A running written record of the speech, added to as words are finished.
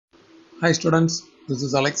Hi students, this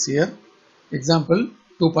is Alex here. Example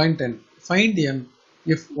 2.10. Find n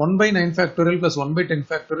if 1 by 9 factorial plus 1 by 10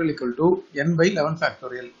 factorial equal to n by 11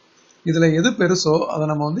 factorial. இதில் எது பெருசோ அதை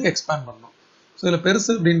நம்ம வந்து expand பண்ணணும். So இதில்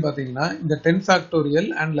பெருசு அப்படின்னு பார்த்தீங்கன்னா இந்த 10 factorial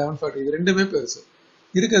and 11 factorial இது ரெண்டுமே பெருசு.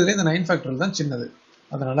 இருக்கிறதுல இந்த 9 factorial தான் சின்னது.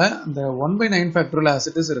 அதனால் இந்த 1 by 9 factorial as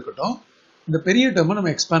it is இருக்கட்டும். இந்த பெரிய டேர்மை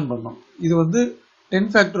நம்ம expand பண்ணணும். இது வந்து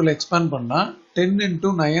 10 factorial expand பண்ணால் 10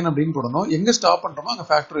 into 9 அப்படின்னு போடணும். எங்கே ஸ்டாப் பண்ணுறோமோ அங்கே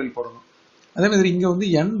factorial போடணும். அதே மாதிரி இங்கே வந்து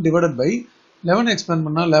n divided by 11 expand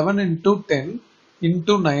பண்ணால் 11 into 10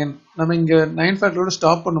 into 9 நம்ம இங்கே 9 factorial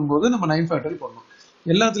ஸ்டாப் பண்ணும்போது நம்ம 9 factorial போடணும்.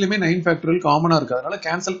 எல்லாத்துலேயுமே 9 factorial காமனாக இருக்குது, அதனால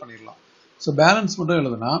கேன்சல் பண்ணிடலாம். ஸோ பேலன்ஸ் மட்டும்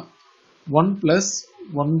எழுதுனா 1 plus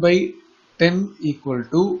 1 by 10 equal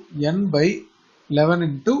to n by 11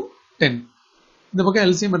 into 10. இந்த பக்கம்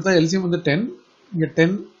LCM எடுத்தால் LCM வந்து 10, இங்கே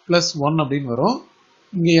 10 plus 1 அப்படின்னு வரும்,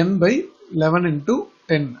 இங்கே n by 11 into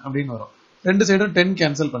 10 அப்படின்னு வரும். ரெண்டு சைடும் 10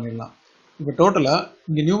 கேன்சல் பண்ணிடலாம். இப்போ டோட்டலாக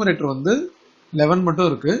இங்கே நியூமரேட்டர் வந்து 11 மட்டும்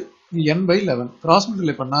இருக்குது, இங்கே n by 11 கிராஸ்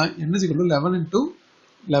மல்டிப்ளை பண்ணால் n is equal to 11 into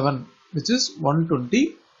 11 which is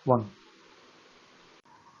 121.